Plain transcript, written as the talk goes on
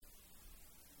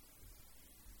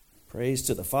Praise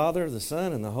to the Father, the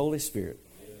Son, and the Holy Spirit.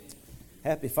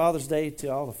 Happy Father's Day to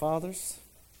all the fathers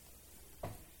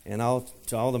and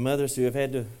to all the mothers who have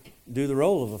had to do the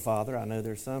role of a father. I know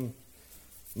there's some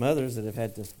mothers that have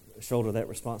had to shoulder that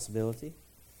responsibility.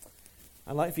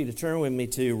 I'd like for you to turn with me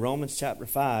to Romans chapter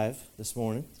 5 this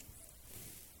morning.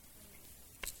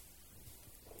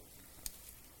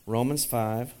 Romans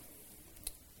 5.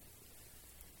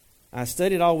 I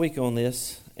studied all week on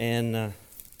this, and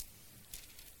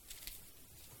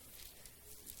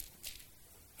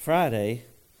Friday,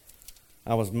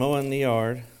 I was mowing the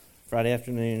yard Friday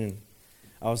afternoon, and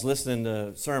I was listening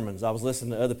to sermons. I was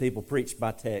listening to other people preach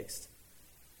by text.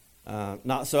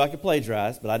 Not so I could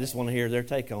plagiarize, but I just want to hear their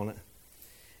take on it.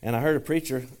 And I heard a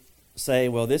preacher say,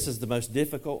 well, this is the most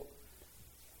difficult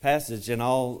passage in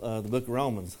all the book of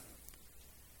Romans.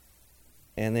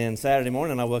 And then Saturday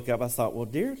morning I woke up, I thought, well,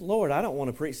 dear Lord, I don't want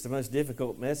to preach the most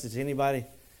difficult message anybody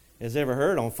has ever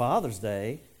heard on Father's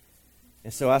Day.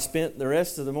 And so I spent the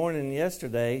rest of the morning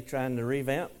yesterday trying to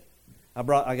revamp. I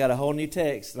got a whole new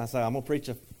text, and I said, I'm going to preach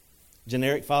a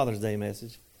generic Father's Day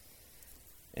message.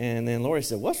 And then Lori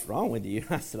said, what's wrong with you?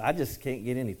 I said, I just can't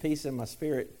get any peace in my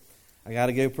spirit. I got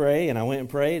to go pray. And I went and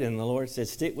prayed, and the Lord said,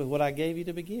 stick with what I gave you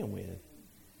to begin with.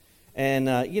 And,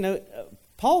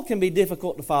 Paul can be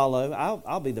difficult to follow.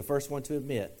 I'll be the first one to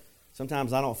admit.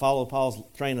 Sometimes I don't follow Paul's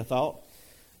train of thought.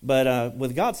 But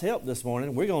with God's help this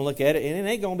morning, we're going to look at it, and it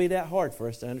ain't going to be that hard for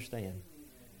us to understand.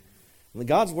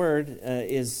 God's Word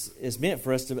is meant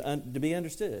for us to be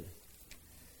understood.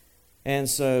 And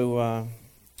so,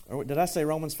 did I say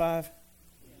Romans 5?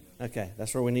 Okay,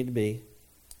 that's where we need to be.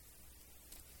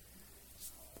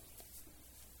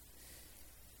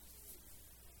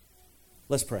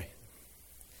 Let's pray.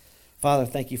 Father,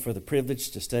 thank you for the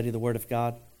privilege to study the Word of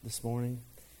God this morning.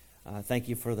 Thank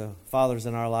you for the fathers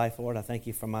in our life, Lord. I thank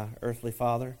you for my earthly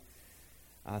father.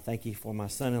 I thank you for my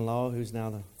son-in-law, who's now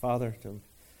the father to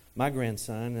my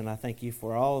grandson. And I thank you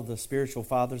for all of the spiritual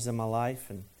fathers in my life.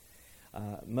 And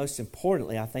most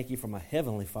importantly, I thank you for my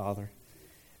heavenly Father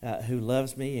who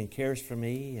loves me and cares for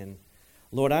me. And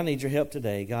Lord, I need your help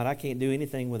today. God, I can't do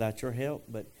anything without your help.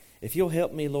 But if you'll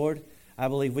help me, Lord, I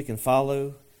believe we can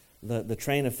follow the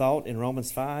train of thought in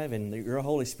Romans 5, and your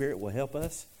Holy Spirit will help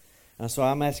us. So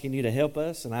I'm asking you to help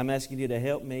us, and I'm asking you to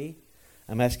help me.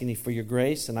 I'm asking you for your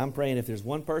grace, and I'm praying if there's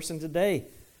one person today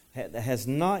that has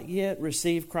not yet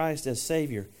received Christ as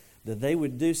Savior, that they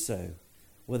would do so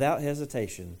without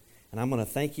hesitation. And I'm going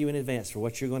to thank you in advance for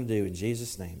what you're going to do in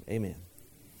Jesus' name. Amen.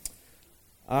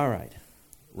 All right.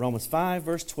 Romans 5,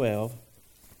 verse 12.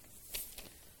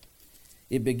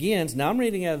 It begins, now I'm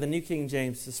reading out of the New King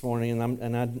James this morning,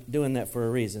 and I'm doing that for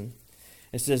a reason.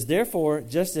 It says, therefore,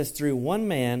 just as through one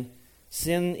man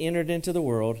sin entered into the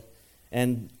world,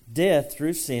 and death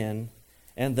through sin,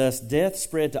 and thus death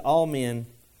spread to all men.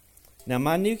 Now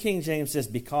my New King James says,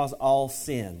 because all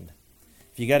sinned.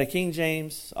 If you got a King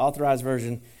James Authorized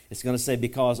Version, it's going to say,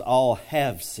 because all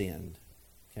have sinned.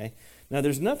 Okay. Now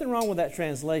there's nothing wrong with that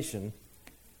translation,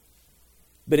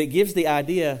 but it gives the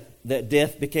idea that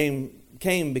death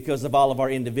came because of all of our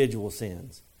individual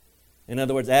sins. In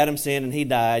other words, Adam sinned and he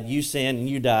died, you sin and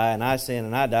you die, and I sin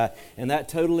and I die. And that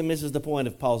totally misses the point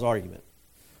of Paul's argument.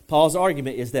 Paul's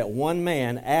argument is that one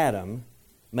man, Adam,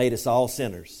 made us all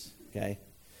sinners. Okay?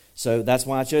 So that's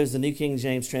why I chose the New King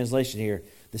James translation here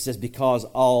that says, because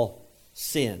all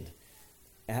sinned.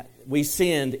 We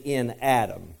sinned in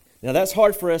Adam. Now that's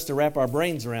hard for us to wrap our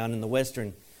brains around in the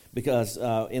Western, because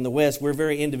in the West we're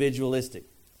very individualistic.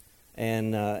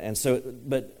 And so,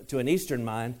 but to an Eastern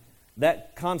mind,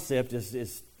 that concept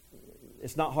is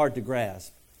it's not hard to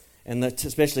grasp, and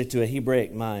especially to a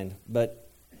Hebraic mind. But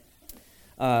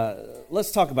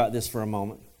let's talk about this for a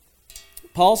moment.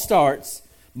 Paul starts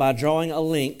by drawing a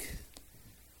link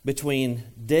between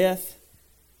death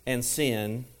and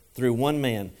sin through one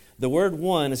man. The word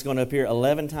one is going to appear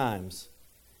 11 times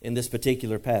in this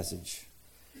particular passage.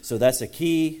 So that's a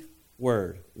key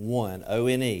word, one,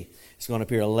 O-N-E. It's going to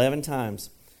appear 11 times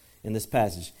in this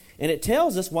passage. And it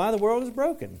tells us why the world is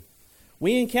broken.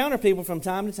 We encounter people from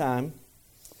time to time,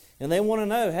 and they want to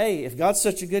know, hey, if God's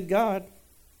such a good God,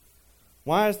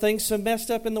 why are things so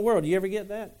messed up in the world? Do you ever get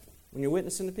that when you're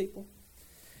witnessing to people?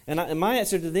 And my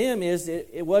answer to them is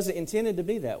it wasn't intended to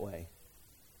be that way.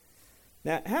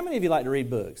 Now, how many of you like to read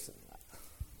books?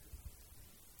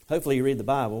 Hopefully you read the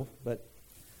Bible, but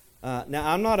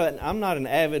now I'm not an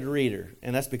avid reader,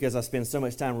 and that's because I spend so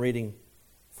much time reading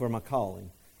for my calling.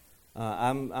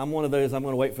 I'm one of those, I'm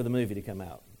going to wait for the movie to come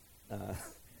out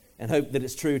and hope that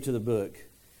it's true to the book.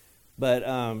 But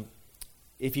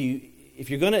if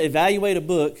you're going to evaluate a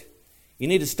book, you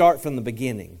need to start from the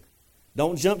beginning.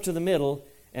 Don't jump to the middle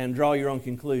and draw your own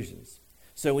conclusions.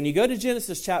 So when you go to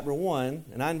Genesis chapter 1,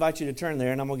 and I invite you to turn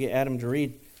there, and I'm going to get Adam to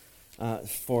read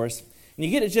for us. When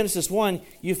you get to Genesis 1,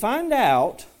 you find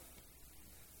out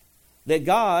that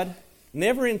God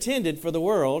never intended for the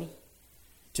world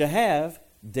to have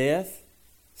death,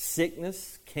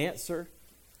 sickness, cancer,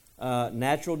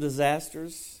 natural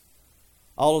disasters,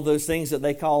 all of those things that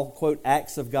they call, quote,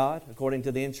 acts of God, according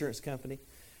to the insurance company.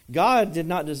 God did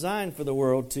not design for the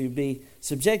world to be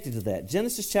subjected to that.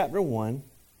 Genesis chapter 1.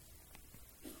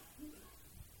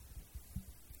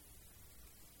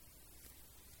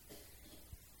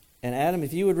 And Adam,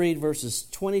 if you would read verses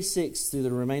 26 through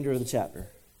the remainder of the chapter.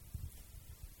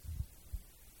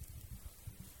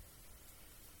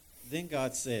 Then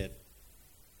God said,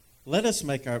 "Let us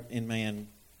make our man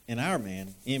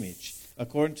image,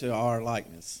 according to our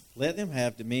likeness. Let them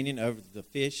have dominion over the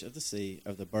fish of the sea,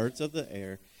 over the birds of the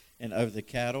air, and over the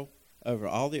cattle, over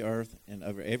all the earth, and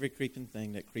over every creeping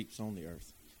thing that creeps on the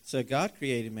earth." So God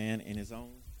created man in his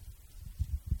own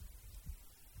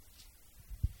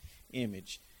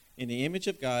image. In the image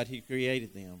of God he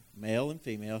created them. Male and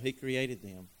female he created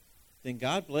them. Then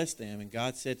God blessed them, and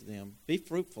God said to them, "Be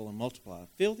fruitful and multiply.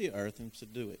 Fill the earth and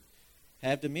subdue it.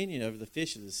 Have dominion over the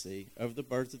fish of the sea, over the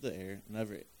birds of the air, and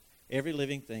over every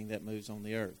living thing that moves on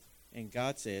the earth." And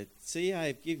God said, "See, I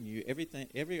have given you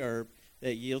every herb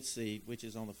that yields seed, which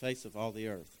is on the face of all the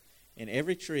earth, and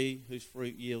every tree whose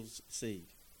fruit yields seed.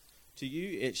 To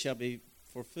you it shall be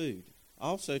for food.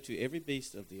 Also to every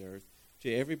beast of the earth,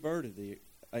 to every bird of the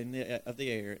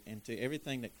air, and to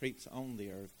everything that creeps on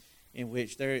the earth, in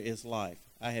which there is life.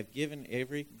 I have given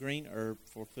every green herb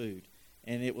for food."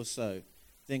 And it was so.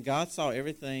 Then God saw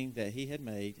everything that he had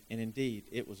made, and indeed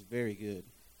it was very good.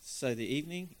 So the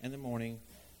evening and the morning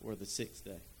were the sixth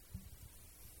day.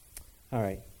 All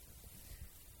right.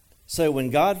 So when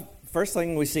God, first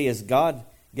thing we see is God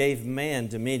gave man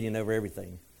dominion over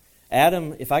everything.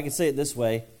 Adam, if I could say it this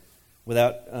way,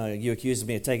 without you accusing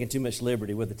me of taking too much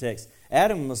liberty with the text,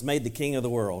 Adam was made the king of the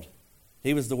world.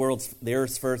 He was the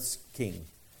earth's first king,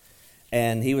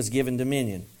 and he was given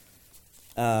dominion.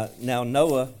 Now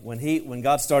Noah, when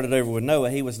God started over with Noah,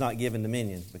 he was not given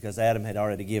dominion because Adam had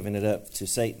already given it up to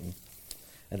Satan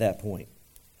at that point.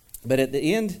 But at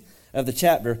the end of the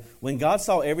chapter, when God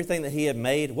saw everything that he had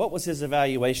made, what was his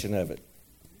evaluation of it?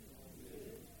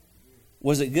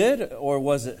 Was it good or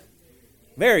was it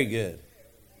very good?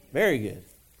 Very good.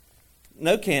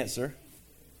 No cancer,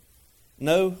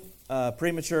 no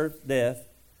premature death,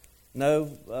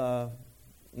 no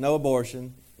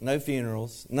abortion, no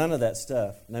funerals, none of that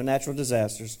stuff, no natural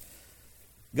disasters.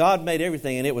 God made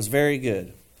everything, and it was very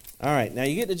good. All right, now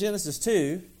you get to Genesis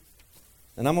 2,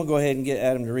 and I'm going to go ahead and get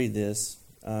Adam to read this.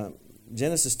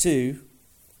 Genesis 2.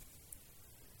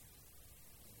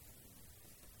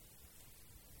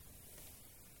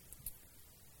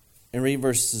 And read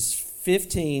verses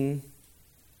 15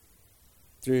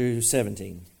 through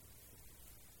 17.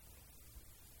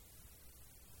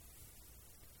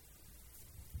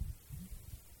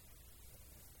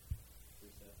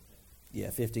 Yeah,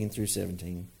 15 through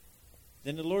 17.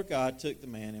 Then the Lord God took the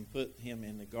man and put him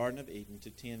in the Garden of Eden to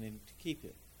tend and to keep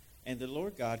it. And the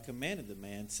Lord God commanded the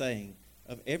man, saying,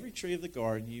 "Of every tree of the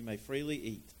garden you may freely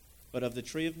eat, but of the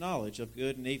tree of knowledge of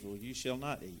good and evil you shall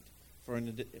not eat. For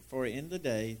in the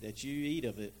day that you eat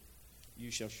of it,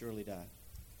 you shall surely die."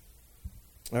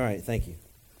 All right, thank you.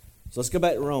 So let's go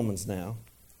back to Romans now.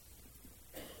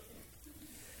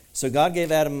 So God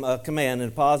gave Adam a command,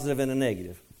 a positive and a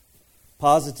negative.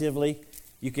 Positively,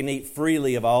 you can eat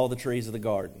freely of all the trees of the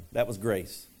garden. That was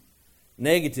grace.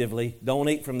 Negatively, don't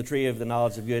eat from the tree of the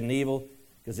knowledge of good and evil,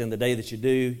 because in the day that you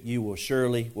do, you will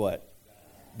surely, what?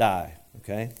 Die.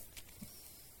 Okay?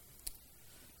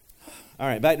 All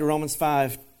right, back to Romans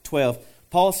 5:12.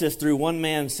 Paul says, through one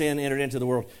man sin entered into the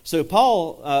world. So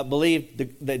Paul believed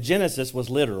that Genesis was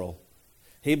literal.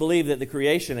 He believed that the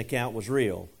creation account was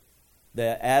real,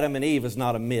 that Adam and Eve is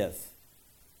not a myth.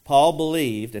 Paul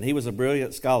believed, and he was a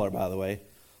brilliant scholar, by the way,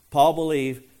 Paul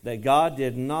believed that God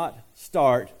did not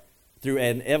start through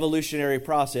an evolutionary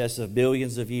process of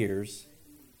billions of years,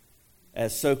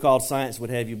 as so-called science would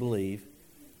have you believe,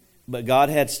 but God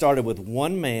had started with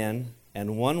one man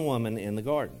and one woman in the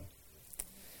garden.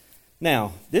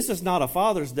 Now, this is not a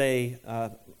Father's Day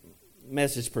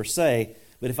message per se,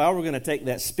 but if I were going to take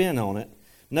that spin on it,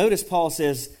 notice Paul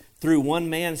says, through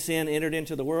one man sin entered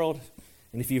into the world.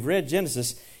 And if you've read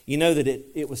Genesis, you know that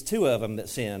it was two of them that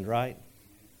sinned, right?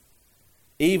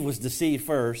 Eve was deceived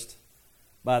first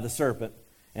by the serpent,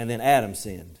 and then Adam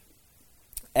sinned.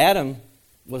 Adam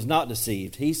was not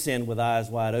deceived. He sinned with eyes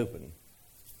wide open.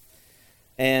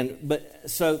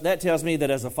 So that tells me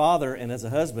that as a father and as a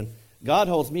husband, God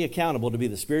holds me accountable to be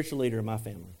the spiritual leader of my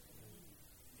family.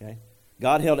 Okay?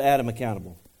 God held Adam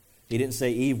accountable. He didn't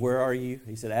say, Eve, where are you?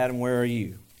 He said, Adam, where are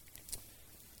you?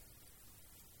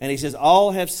 And he says,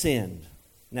 all have sinned.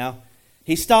 Now,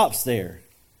 he stops there.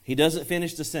 He doesn't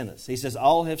finish the sentence. He says,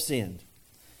 all have sinned.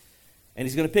 And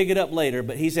he's going to pick it up later,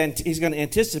 but he's going to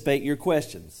anticipate your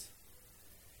questions.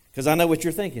 Because I know what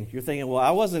you're thinking. You're thinking, well,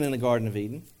 I wasn't in the Garden of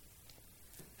Eden.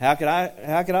 How could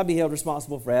I be held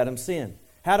responsible for Adam's sin?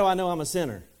 How do I know I'm a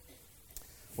sinner?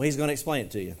 Well, he's going to explain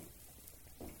it to you.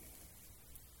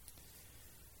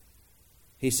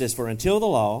 He says, for until the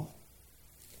law,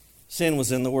 sin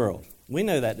was in the world. We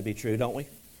know that to be true, don't we?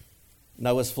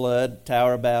 Noah's flood,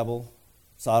 Tower of Babel,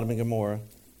 Sodom and Gomorrah.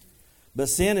 But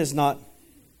sin is not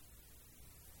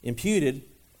imputed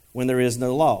when there is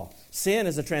no law. Sin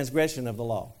is a transgression of the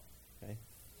law. Okay?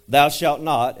 Thou shalt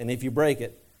not, and if you break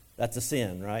it, that's a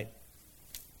sin, right?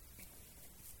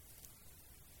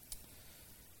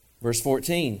 Verse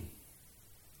 14.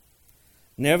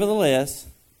 Nevertheless,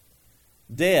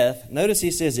 death, notice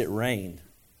he says it reigned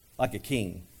like a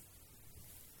king.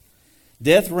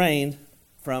 Death reigned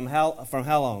from how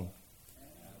long?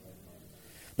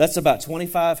 That's about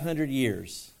 2,500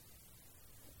 years.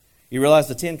 You realize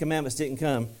the Ten Commandments didn't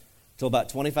come until about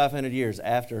 2,500 years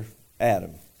after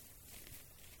Adam.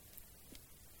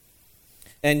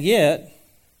 And yet,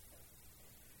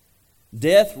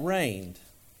 death reigned.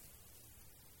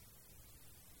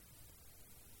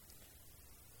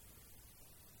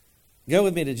 Go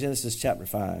with me to Genesis chapter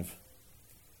 5.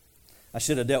 I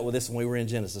should have dealt with this when we were in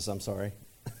Genesis, I'm sorry.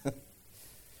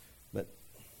 But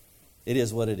it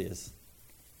is what it is.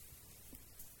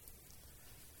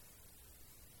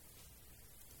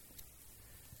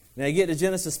 Now you get to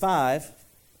Genesis 5,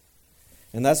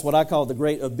 and that's what I call the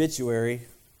great obituary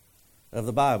of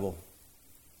the Bible.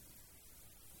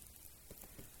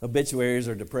 Obituaries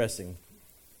are depressing.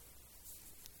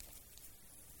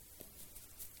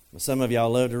 But some of y'all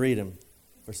love to read them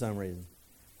for some reason.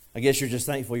 I guess you're just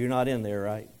thankful you're not in there,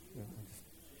 right?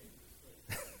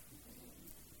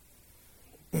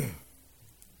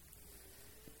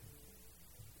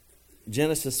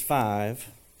 Genesis 5.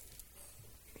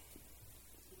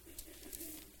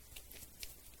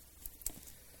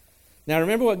 Now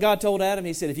remember what God told Adam?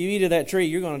 He said, if you eat of that tree,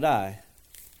 you're going to die.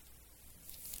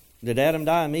 Did Adam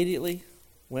die immediately?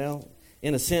 Well,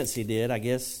 in a sense he did. I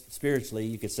guess spiritually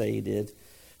you could say he did.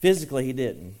 Physically he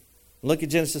didn't. Look at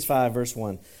Genesis 5 verse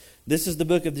 1. This is the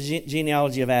book of the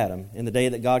genealogy of Adam in the day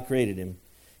that God created him.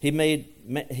 He made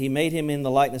him in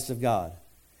the likeness of God.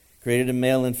 Created him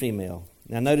male and female.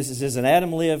 Now notice it says, and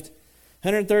Adam lived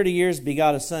 130 years,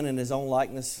 begot a son in his own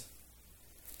likeness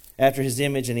after his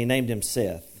image, and he named him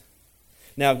Seth.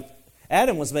 Now,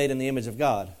 Adam was made in the image of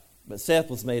God, but Seth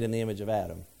was made in the image of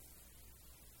Adam.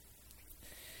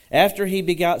 After he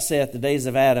begot Seth, the days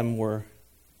of Adam were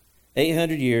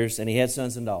 800 years, and he had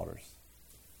sons and daughters.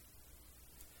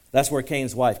 That's where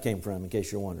Cain's wife came from, in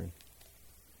case you're wondering.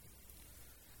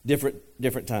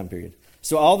 Different time period.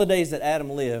 So all the days that Adam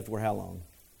lived were how long?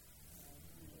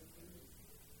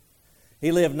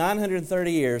 He lived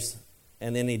 930 years,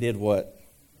 and then he did what?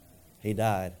 He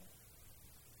died.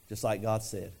 Just like God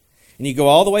said. And you go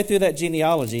all the way through that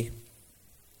genealogy,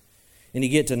 and you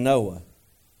get to Noah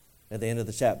at the end of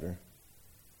the chapter.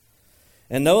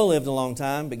 And Noah lived a long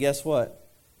time, but guess what?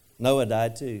 Noah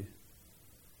died too.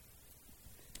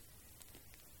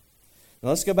 Now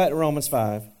let's go back to Romans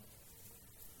 5.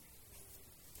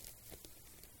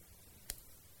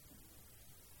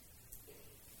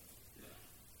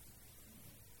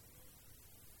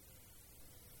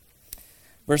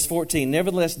 Verse 14,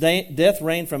 nevertheless, death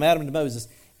reigned from Adam to Moses,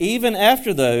 even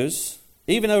over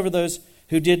those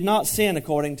who did not sin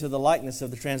according to the likeness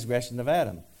of the transgression of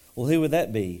Adam. Well, who would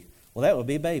that be? Well, that would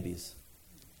be babies.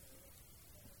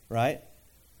 Right?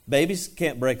 Babies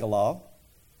can't break a law.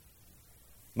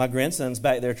 My grandson's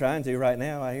back there trying to right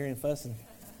now. I hear him fussing.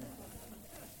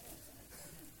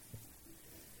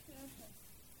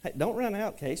 Hey, don't run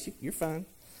out, Case. You're fine.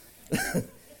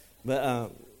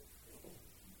 But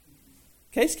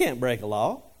Case can't break a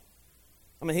law.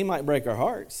 I mean, he might break our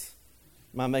hearts.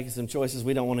 Might making some choices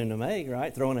we don't want him to make,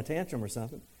 right? Throwing a tantrum or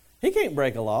something. He can't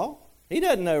break a law. He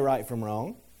doesn't know right from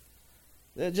wrong.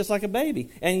 They're just like a baby.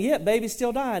 And yet babies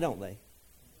still die, don't they?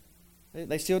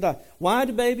 They still die. Why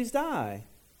do babies die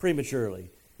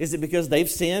prematurely? Is it because they've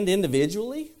sinned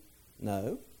individually?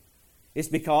 No. It's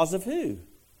because of who?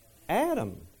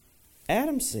 Adam.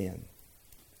 Adam's sin.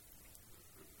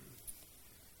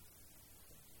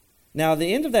 Now,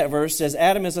 the end of that verse says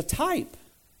Adam is a type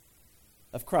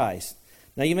of Christ.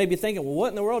 Now, you may be thinking, well, what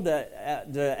in the world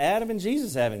do Adam and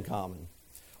Jesus have in common?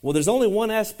 Well, there's only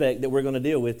one aspect that we're going to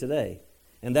deal with today,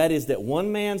 and that is that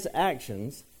one man's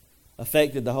actions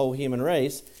affected the whole human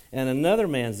race, and another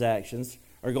man's actions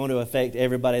are going to affect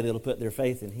everybody that will put their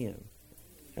faith in him.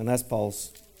 And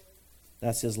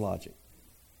that's his logic.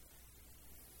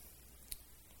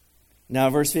 Now,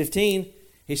 verse 15,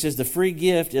 he says, the free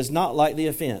gift is not like the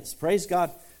offense. Praise God.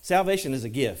 Salvation is a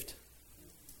gift.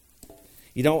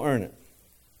 You don't earn it.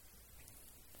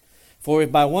 For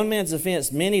if by one man's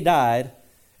offense many died,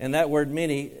 and that word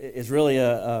many is really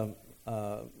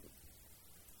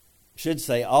should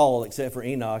say all except for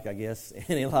Enoch, I guess,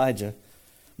 and Elijah.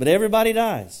 But everybody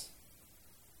dies.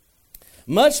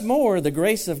 Much more the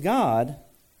grace of God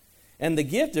and the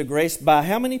gift of grace by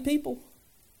how many people?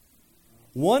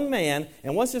 One man.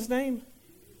 And what's his name?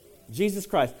 Jesus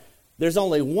Christ. There's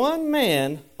only one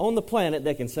man on the planet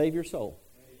that can save your soul.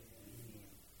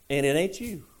 And it ain't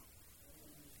you.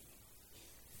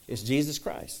 It's Jesus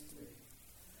Christ.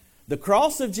 The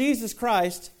cross of Jesus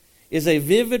Christ is a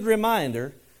vivid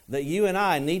reminder that you and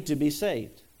I need to be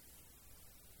saved.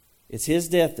 It's His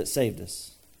death that saved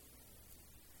us.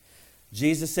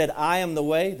 Jesus said, I am the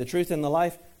way, the truth, and the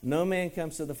life. No man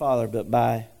comes to the Father but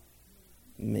by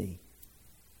me.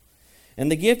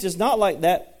 And the gift is not like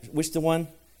that which the one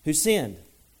who sinned.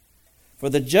 For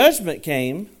the judgment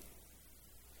came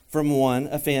from one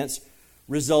offense,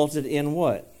 resulted in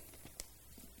what?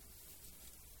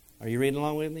 Are you reading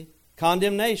along with me?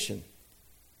 Condemnation.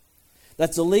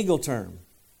 That's a legal term.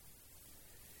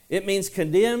 It means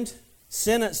condemned,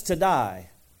 sentenced to die.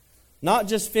 Not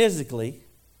just physically,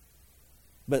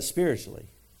 but spiritually.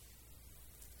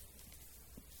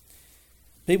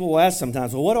 People will ask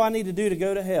sometimes, well, what do I need to do to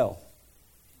go to hell?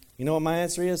 You know what my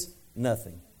answer is?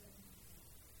 Nothing.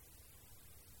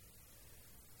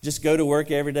 Just go to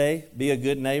work every day, be a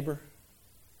good neighbor,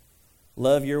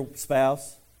 love your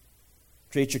spouse,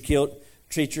 treat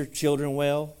your children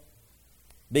well,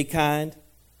 be kind,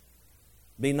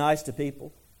 be nice to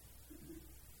people,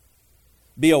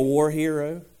 be a war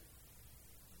hero,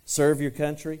 serve your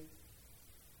country,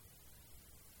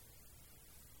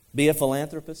 be a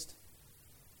philanthropist,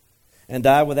 and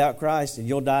die without Christ, and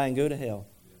you'll die and go to hell.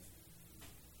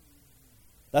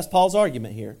 That's Paul's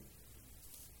argument here.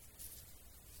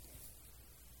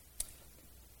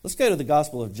 Let's go to the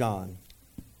Gospel of John.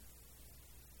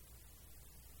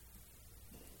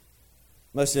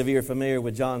 Most of you are familiar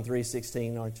with John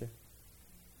 3:16, aren't you?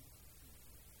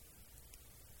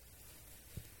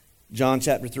 John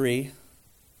chapter 3,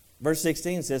 verse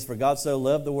 16 says, For God so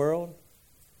loved the world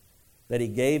that He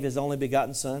gave His only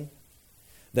begotten Son,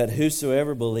 that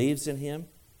whosoever believes in Him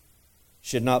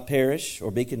should not perish or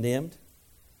be condemned,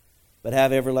 but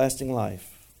have everlasting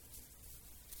life.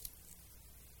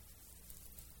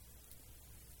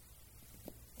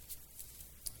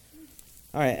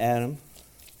 All right, Adam.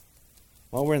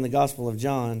 While we're in the Gospel of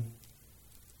John,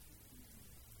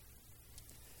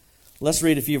 let's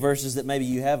read a few verses that maybe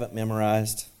you haven't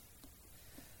memorized.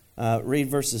 Read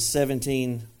verses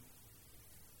 17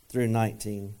 through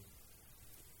 19.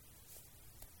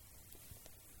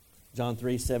 John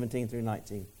 3, 17 through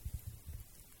 19.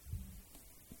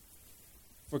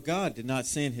 For God did not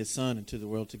send His Son into the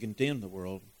world to condemn the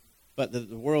world, but that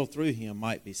the world through Him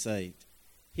might be saved.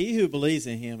 He who believes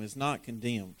in Him is not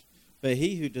condemned, but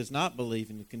he who does not believe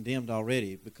is condemned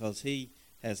already, because he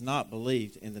has not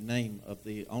believed in the name of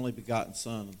the only begotten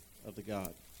Son of the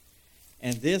God.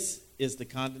 And this is the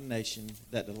condemnation,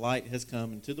 that the light has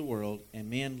come into the world,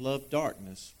 and men love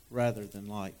darkness rather than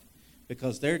light,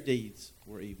 because their deeds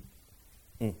were evil.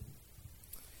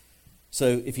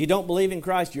 So if you don't believe in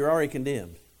Christ, you're already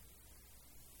condemned.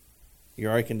 You're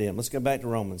already condemned. Let's go back to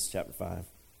Romans chapter 5.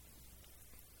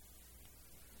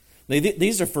 Now,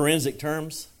 these are forensic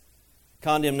terms.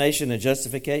 Condemnation and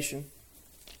justification.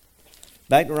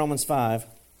 Back to Romans 5.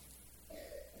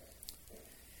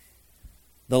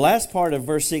 The last part of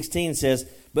verse 16 says,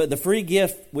 But the free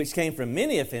gift which came from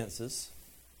many offenses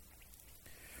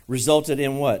resulted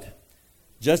in what?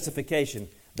 Justification.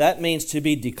 That means to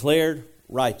be declared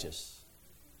righteous.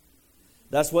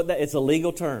 That's what it's a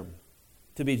legal term.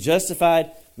 To be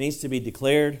justified means to be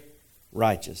declared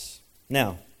righteous.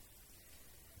 Now,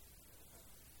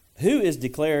 who is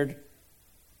declared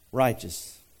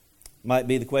righteous? Might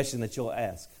be the question that you'll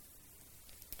ask.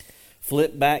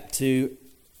 Flip back to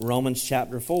Romans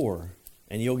chapter 4,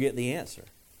 and you'll get the answer.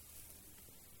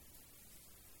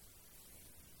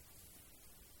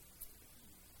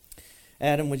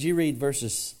 Adam, would you read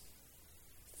verses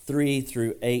 3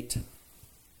 through 8?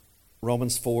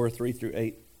 Romans 4, 3 through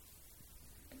 8.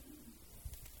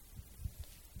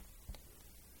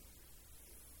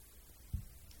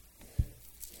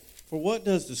 For what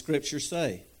does the Scripture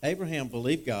say? Abraham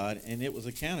believed God, and it was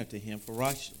accounted to him for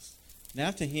righteousness.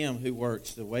 Now to him who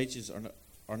works, the wages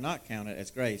are not counted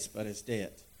as grace, but as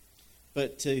debt.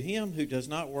 But to him who does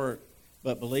not work,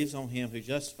 but believes on him who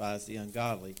justifies the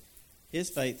ungodly, his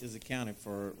faith is accounted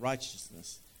for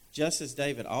righteousness. Just as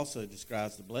David also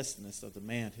describes the blessedness of the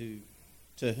man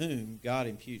to whom God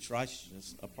imputes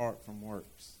righteousness apart from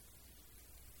works.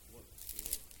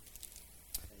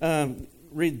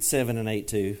 Read 7 and 8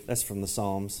 too. That's from the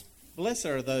Psalms. Blessed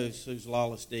are those whose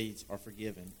lawless deeds are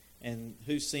forgiven, and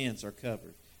whose sins are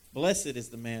covered. Blessed is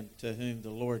the man to whom the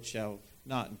Lord shall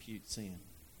not impute sin.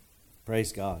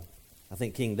 Praise God. I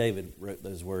think King David wrote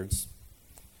those words.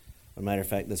 As a matter of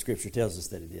fact, the scripture tells us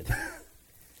that he did.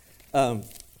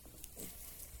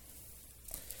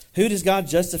 Who does God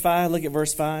justify? Look at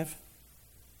verse 5.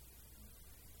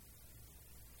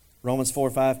 Romans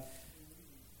 4:5.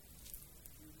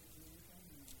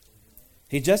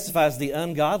 He justifies the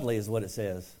ungodly is what it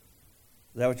says. Is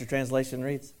that what your translation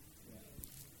reads?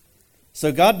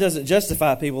 So God doesn't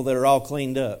justify people that are all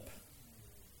cleaned up.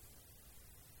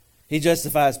 He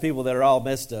justifies people that are all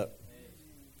messed up.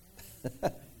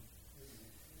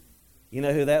 You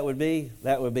know who that would be?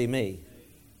 That would be me.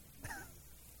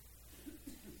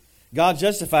 God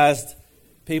justifies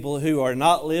people who are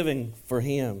not living for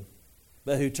Him,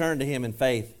 but who turn to Him in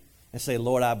faith and say,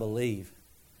 Lord, I believe,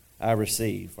 I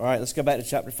receive. All right, let's go back to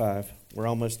chapter 5. We're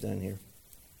almost done here.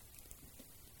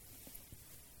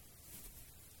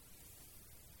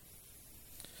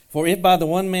 For if by the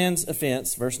one man's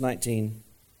offense, verse 17,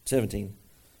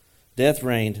 death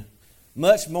reigned,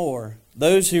 much more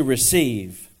those who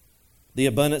receive the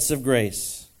abundance of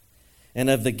grace and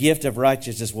of the gift of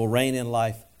righteousness will reign in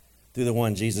life through the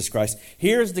one, Jesus Christ.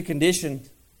 Here's the condition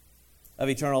of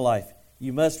eternal life.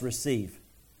 You must receive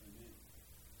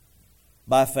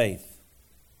by faith.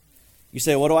 You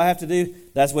say, what do I have to do?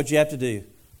 That's what you have to do.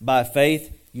 By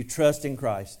faith, you trust in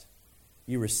Christ.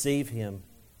 You receive Him.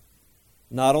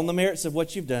 Not on the merits of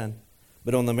what you've done,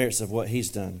 but on the merits of what He's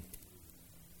done.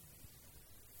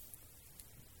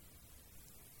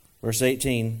 Verse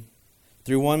 18,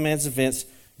 through one man's offense,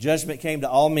 judgment came to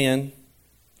all men,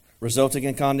 resulting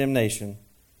in condemnation.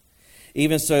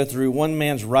 Even so, through one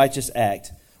man's righteous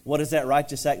act. What is that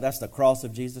righteous act? That's the cross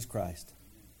of Jesus Christ.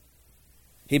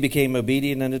 He became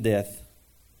obedient unto death.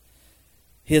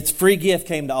 His free gift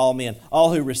came to all men,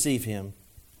 all who receive Him,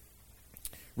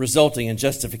 resulting in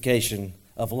justification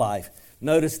of life.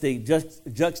 Notice the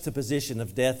juxtaposition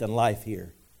of death and life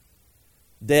here.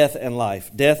 Death and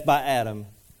life. Death by Adam,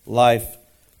 life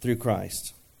through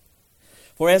Christ.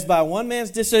 For as by one man's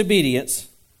disobedience,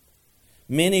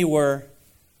 many were,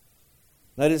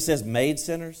 notice it says made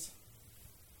sinners. Is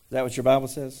that what your Bible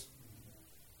says?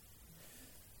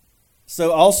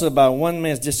 So also by one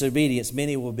man's disobedience,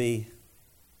 many will be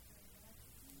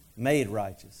made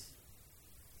righteous.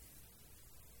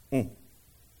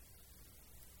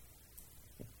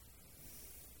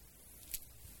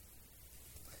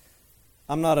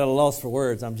 I'm not at a loss for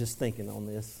words. I'm just thinking on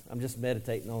this. I'm just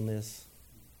meditating on this.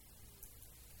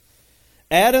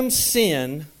 Adam's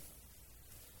sin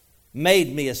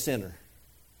made me a sinner.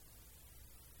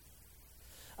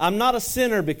 I'm not a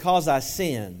sinner because I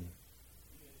sin.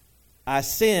 I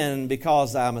sin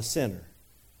because I'm a sinner.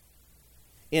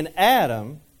 In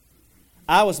Adam,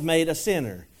 I was made a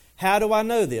sinner. How do I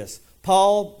know this?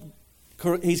 Paul,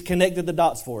 he's connected the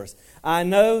dots for us. I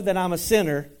know that I'm a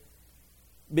sinner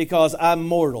because I'm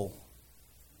mortal.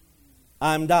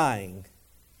 I'm dying.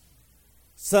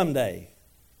 Someday.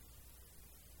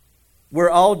 We're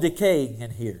all decaying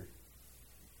in here.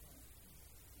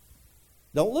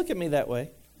 Don't look at me that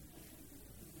way.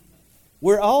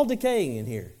 We're all decaying in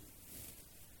here.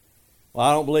 Well,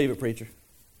 I don't believe it, preacher.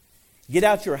 Get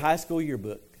out your high school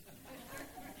yearbook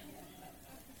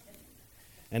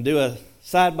and do a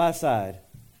side-by-side.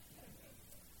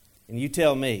 And you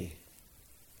tell me.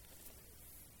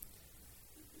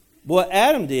 What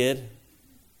Adam did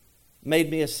made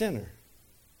me a sinner.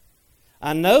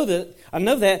 I know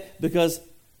that because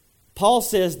Paul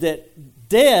says that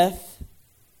death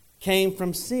came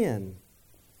from sin.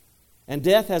 And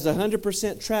death has a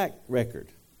 100% track record.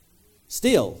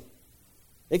 Still.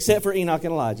 Except for Enoch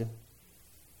and Elijah.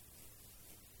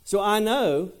 So I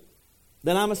know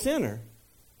that I'm a sinner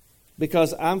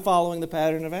because I'm following the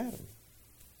pattern of Adam.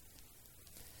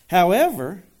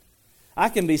 However, I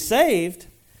can be saved.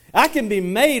 I can be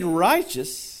made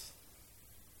righteous.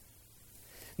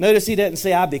 Notice he doesn't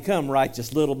say I become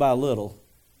righteous little by little.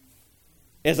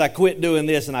 As I quit doing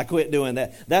this and I quit doing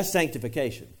that. That's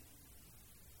sanctification.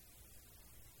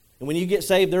 And when you get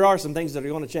saved, there are some things that are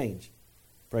going to change.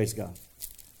 Praise God.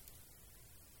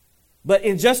 But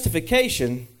in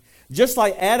justification, just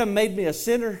like Adam made me a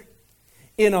sinner,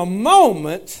 in a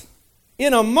moment,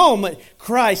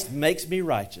 Christ makes me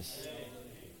righteous.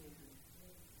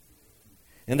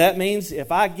 And that means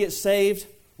if I get saved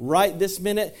right this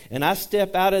minute and I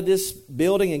step out of this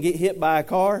building and get hit by a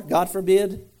car, God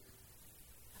forbid,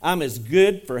 I'm as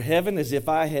good for heaven as if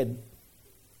I had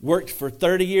worked for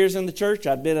 30 years in the church.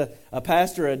 I'd been a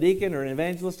pastor, a deacon, or an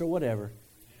evangelist, or whatever.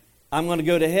 I'm going to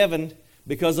go to heaven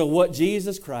because of what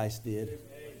Jesus Christ did.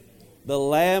 The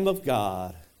Lamb of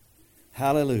God.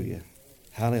 Hallelujah.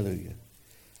 Hallelujah.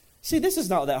 See, this is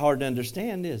not that hard to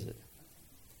understand, is it?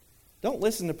 Don't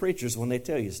listen to preachers when they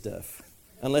tell you stuff.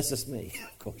 Unless it's me,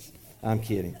 of course. I'm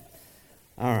kidding.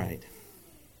 All right.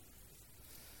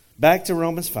 Back to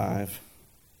Romans 5.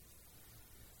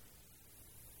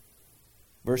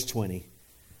 Verse 20.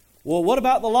 Well, what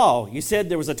about the law? You said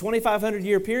there was a 2,500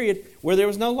 year period where there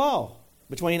was no law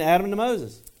between Adam and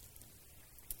Moses.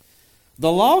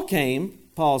 The law came,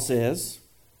 Paul says.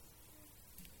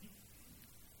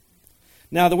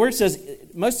 Now, the word says,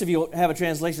 most of you have a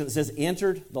translation that says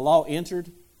entered. The law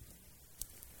entered.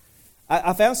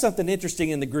 I found something interesting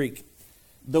in the Greek.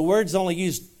 The word's only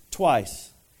used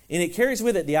twice. And it carries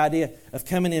with it the idea of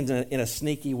coming in a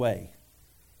sneaky way.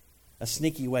 A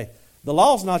sneaky way. The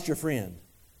law's not your friend.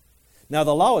 Now,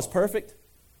 the law is perfect,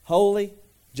 holy,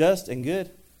 just, and good.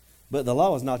 But the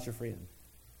law is not your friend.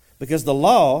 Because the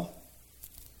law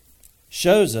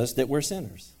shows us that we're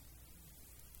sinners.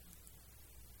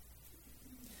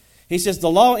 He says the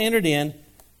law entered in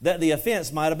that the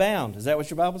offense might abound. Is that what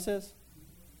your Bible says?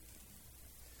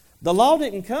 The law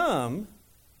didn't come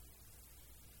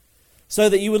so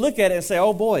that you would look at it and say,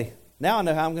 oh boy, now I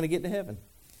know how I'm going to get to heaven.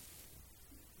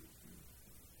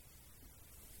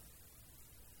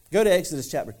 Go to Exodus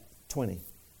chapter 20. Let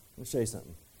me show you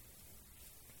something.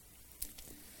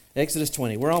 Exodus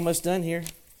 20. We're almost done here.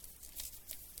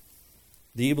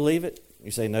 Do you believe it?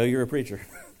 You say, no, you're a preacher.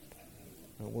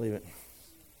 I don't believe it.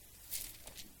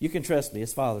 You can trust me.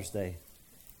 It's Father's Day.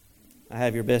 I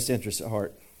have your best interests at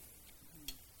heart.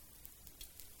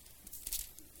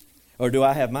 Or do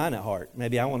I have mine at heart?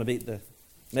 Maybe I want to beat the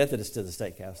Methodists to the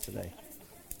steakhouse today.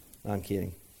 I'm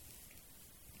kidding.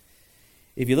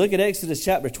 If you look at Exodus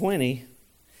chapter 20,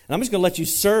 and I'm just going to let you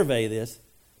survey this.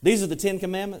 These are the 10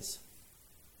 Commandments.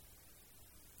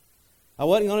 I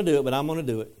wasn't going to do it, but I'm going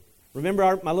to do it.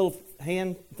 Remember my little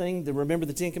hand thing to remember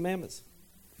the 10 Commandments?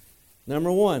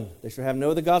 Number 1, they shall have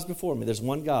no other gods before me. There's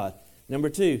one God. Number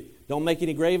 2, don't make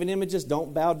any graven images.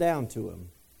 Don't bow down to them.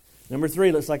 Number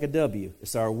 3 looks like a W.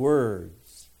 It's our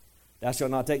words. Thou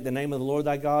shalt not take the name of the Lord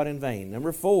thy God in vain.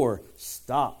 Number 4,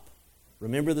 stop.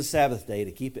 Remember the Sabbath day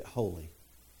to keep it holy.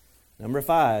 Number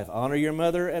 5, honor your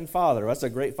mother and father. That's a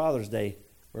great Father's Day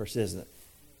verse, isn't it?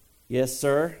 Yes,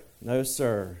 sir. No,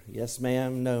 sir. Yes,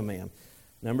 ma'am. No, ma'am.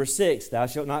 Number 6, thou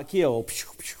shalt not kill.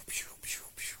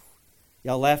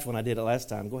 Y'all laughed when I did it last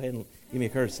time. Go ahead and give me a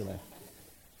courtesy laugh.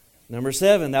 Number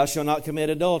 7, thou shalt not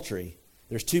commit adultery.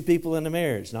 There's 2 people in a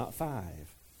marriage, not 5.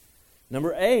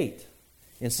 Number 8,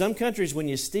 in some countries when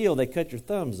you steal, they cut your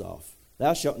thumbs off.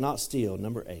 Thou shalt not steal.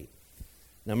 Number 8.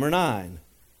 Number 9,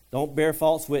 don't bear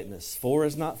false witness. 4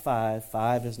 is not 5.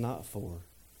 5 is not 4.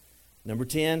 Number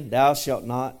 10, thou shalt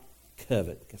not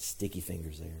covet. Got sticky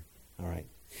fingers there. All right.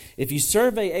 If you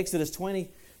survey Exodus 20,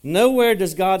 nowhere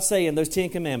does God say in those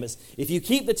 10 commandments, if you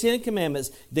keep the 10 commandments,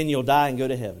 then you'll die and go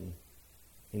to heaven.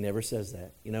 He never says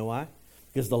that. You know why?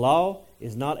 Because the law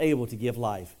is not able to give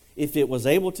life. If it was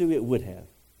able to, it would have.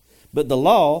 But the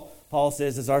law, Paul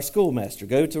says, is our schoolmaster.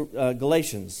 Go to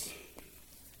Galatians.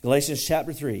 Galatians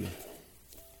chapter 3.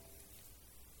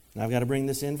 Now I've got to bring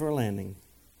this in for a landing.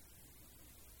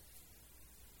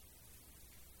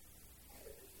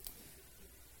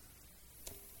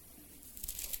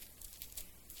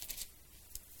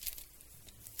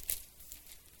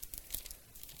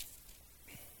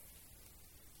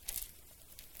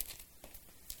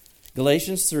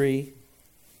 Galatians 3.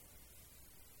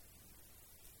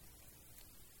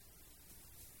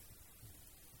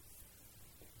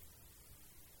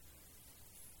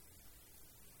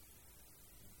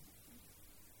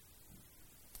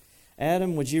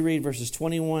 Adam, would you read verses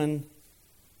 21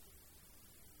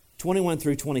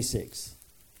 through 26?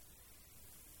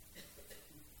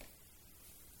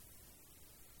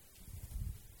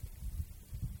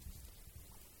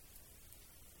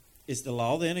 Is the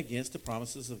law then against the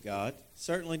promises of God?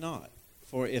 Certainly not.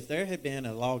 For if there had been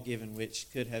a law given which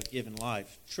could have given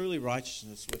life, truly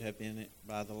righteousness would have been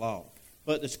by the law.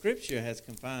 But the Scripture has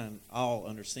confined all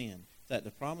under sin, that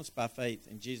the promise by faith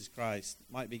in Jesus Christ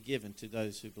might be given to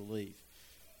those who believe.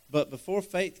 But before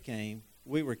faith came,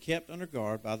 we were kept under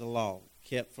guard by the law,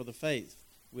 kept for the faith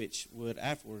which would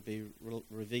afterward be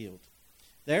revealed.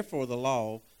 Therefore the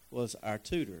law was our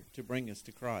tutor to bring us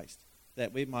to Christ,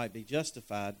 that we might be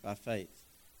justified by faith.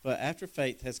 But after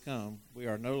faith has come, we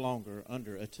are no longer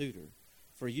under a tutor.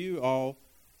 For you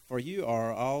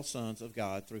are all sons of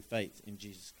God through faith in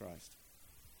Jesus Christ.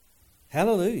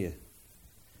 Hallelujah.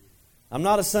 I'm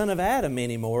not a son of Adam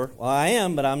anymore. Well, I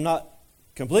am, but I'm not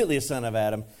completely a son of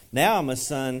Adam. Now I'm a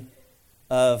son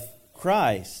of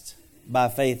Christ by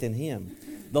faith in Him.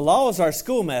 The law is our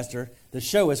schoolmaster to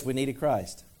show us we needed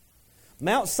Christ.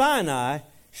 Mount Sinai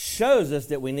shows us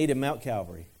that we needed Mount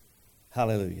Calvary.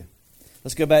 Hallelujah.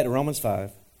 Let's go back to Romans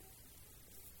 5.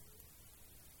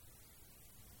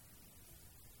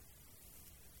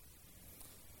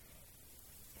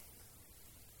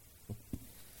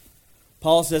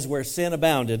 Paul says, where sin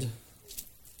abounded,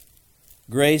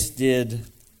 grace did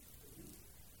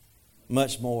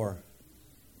much more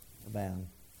abound.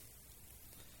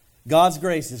 God's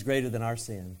grace is greater than our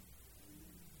sin.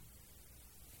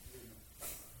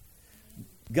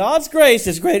 God's grace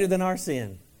is greater than our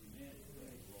sin.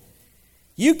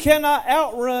 You cannot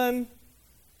outrun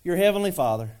your Heavenly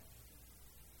Father.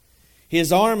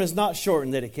 His arm is not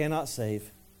shortened that it cannot save.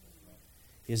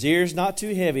 His ear is not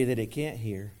too heavy that it can't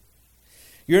hear.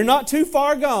 You're not too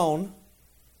far gone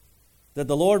that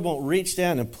the Lord won't reach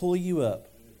down and pull you up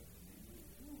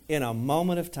in a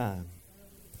moment of time.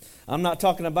 I'm not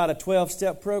talking about a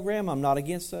 12-step program. I'm not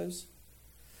against those.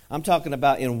 I'm talking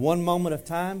about in one moment of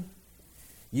time,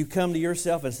 you come to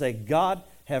yourself and say, God,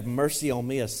 have mercy on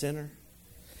me, a sinner.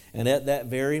 And at that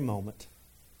very moment,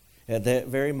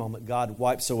 God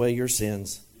wipes away your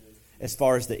sins as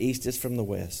far as the east is from the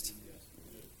west.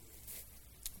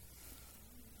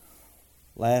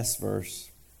 Last verse.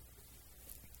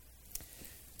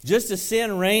 Just as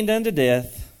sin reigned unto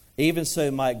death, even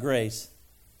so might grace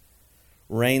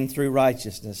reign through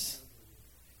righteousness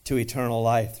to eternal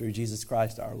life through Jesus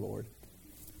Christ our Lord.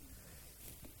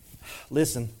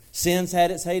 Listen, sin's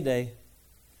had its heyday.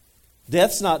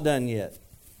 Death's not done yet.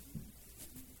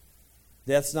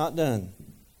 Death's not done.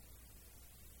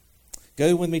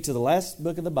 Go with me to the last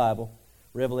book of the Bible,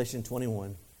 Revelation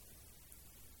 21.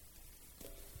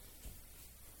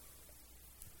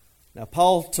 Now,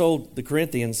 Paul told the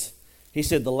Corinthians, he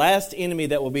said, the last enemy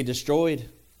that will be destroyed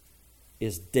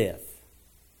is death.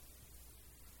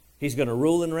 He's going to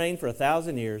rule and reign for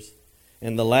 1,000 years,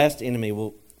 and the last enemy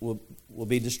will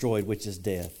be destroyed, which is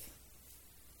death.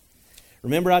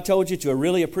 Remember I told you to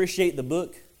really appreciate the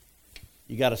book?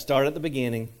 You got to start at the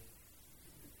beginning,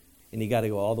 and you got to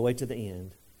go all the way to the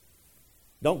end.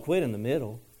 Don't quit in the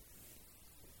middle.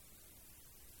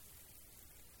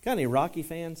 Got any Rocky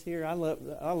fans here? I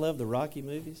love the Rocky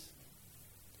movies.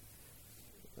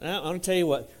 I'm going to tell you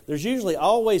what. There's usually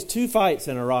always two fights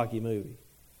in a Rocky movie.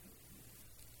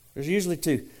 There's usually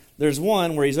two. There's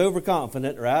one where he's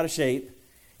overconfident or out of shape,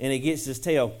 and he gets his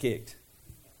tail kicked.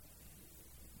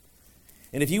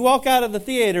 And if you walk out of the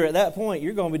theater at that point,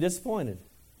 you're going to be disappointed.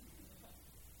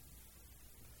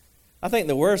 I think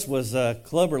the worst was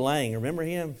Clubber Lang. Remember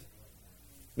him?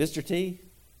 Mr. T?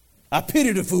 I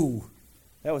pity the fool.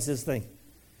 That was his thing.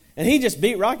 And he just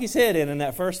beat Rocky's head in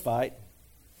that first fight.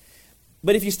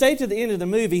 But if you stay to the end of the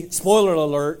movie, spoiler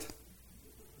alert,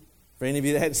 for any of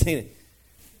you that hadn't seen it,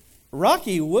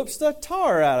 Rocky whoops the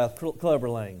tar out of Clubber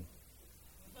Lang.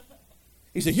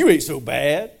 He said, you ain't so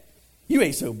bad. You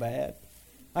ain't so bad.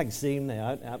 I can see him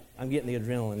now. I'm getting the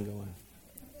adrenaline going.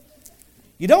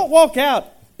 You don't walk out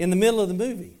in the middle of the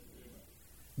movie.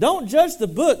 Don't judge the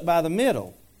book by the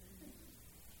middle.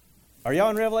 Are y'all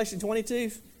in Revelation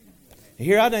 22?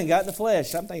 Here I done got in the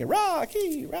flesh. I'm thinking,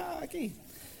 Rocky, Rocky.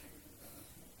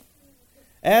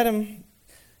 Adam,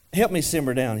 help me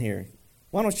simmer down here.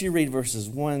 Why don't you read verses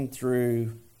 1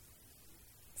 through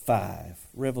 5?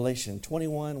 Revelation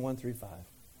 21, 1 through 5.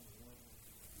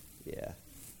 Yeah.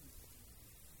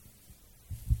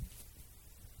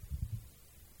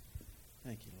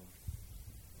 Thank you, Lord.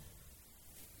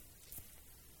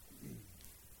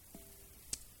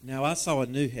 Now I saw a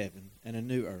new heaven and a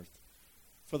new earth.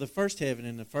 For the first heaven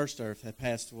and the first earth had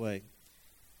passed away,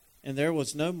 and there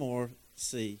was no more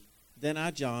sea. Then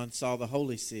I, John, saw the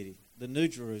holy city, the new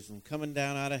Jerusalem, coming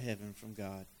down out of heaven from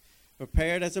God,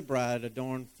 prepared as a bride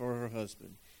adorned for her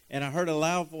husband. And I heard a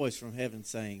loud voice from heaven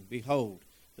saying, Behold,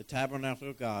 the tabernacle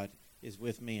of God is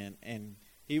with men, and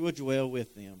he will dwell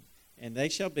with them, and they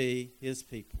shall be his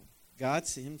people. God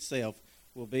himself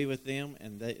will be with them,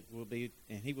 and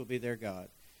he will be their God.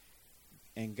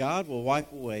 And God will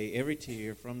wipe away every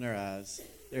tear from their eyes.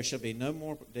 There shall be no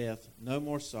more death, no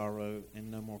more sorrow,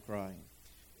 and no more crying.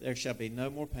 There shall be no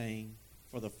more pain,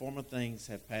 for the former things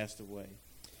have passed away.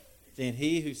 Then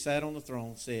he who sat on the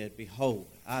throne said, Behold,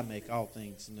 I make all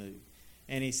things new.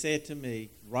 And he said to me,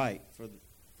 Write,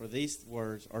 for these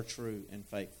words are true and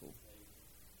faithful.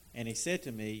 And he said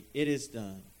to me, It is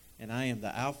done, and I am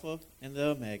the Alpha and the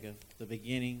Omega, the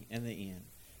beginning and the end.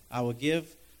 I will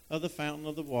give of the fountain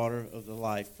of the water of the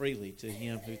life freely to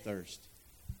him who thirsts.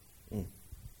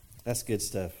 That's good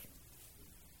stuff.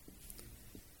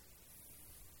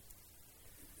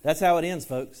 That's how it ends,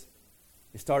 folks.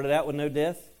 It started out with no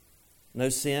death, no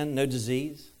sin, no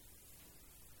disease.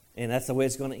 And that's the way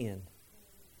it's going to end.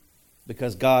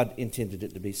 Because God intended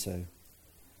it to be so.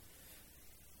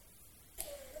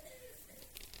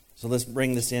 So let's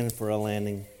bring this in for a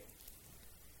landing.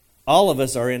 All of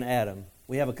us are in Adam.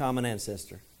 We have a common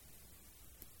ancestor.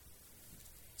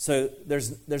 So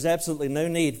there's absolutely no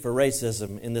need for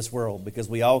racism in this world because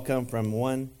we all come from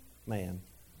one man.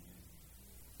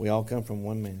 We all come from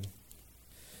one man.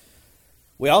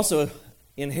 We also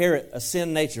inherit a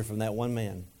sin nature from that one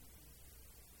man.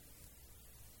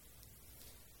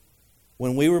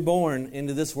 When we were born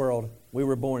into this world, we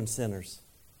were born sinners.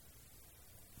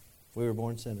 We were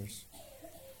born sinners.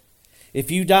 If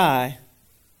you die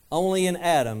only in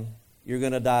Adam, you're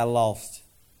going to die lost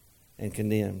and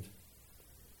condemned.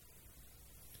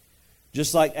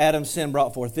 Just like Adam's sin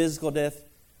brought forth physical death,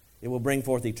 it will bring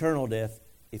forth eternal death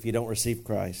if you don't receive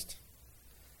Christ.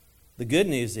 The good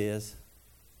news is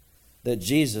that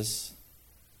Jesus,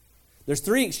 there's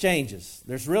three exchanges.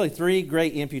 There's really three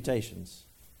great imputations.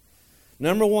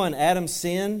 Number one, Adam's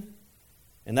sin,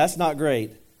 and that's not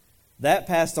great. That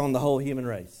passed on the whole human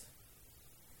race.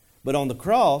 But on the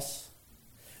cross,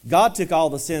 God took all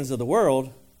the sins of the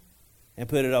world and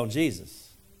put it on Jesus.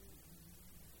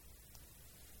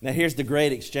 Now here's the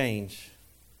great exchange.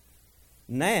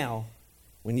 Now,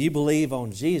 when you believe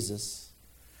on Jesus,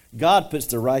 God puts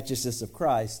the righteousness of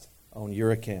Christ on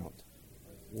your account.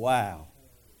 Wow.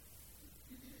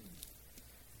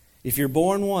 If you're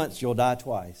born once, you'll die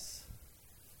twice.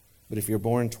 But if you're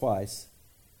born twice,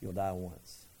 you'll die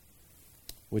once.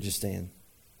 Would you stand?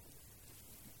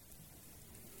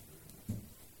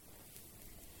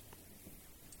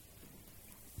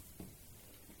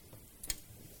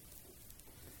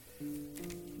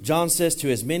 John says,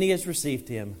 to as many as received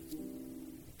him,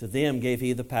 to them gave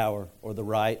he the power or the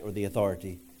right or the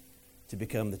authority to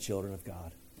become the children of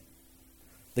God.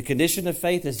 The condition of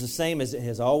faith is the same as it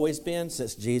has always been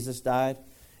since Jesus died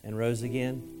and rose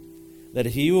again. That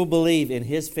if you will believe in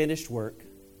his finished work,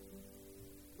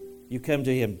 you come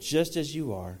to him just as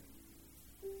you are,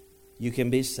 you can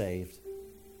be saved.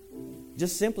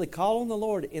 Just simply call on the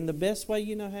Lord in the best way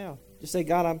you know how. Just say,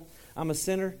 God, I'm a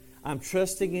sinner. I'm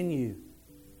trusting in you.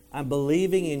 I'm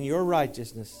believing in your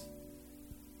righteousness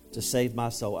to save my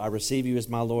soul. I receive you as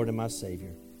my Lord and my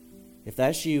Savior. If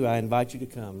that's you, I invite you to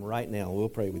come right now. We'll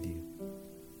pray with you.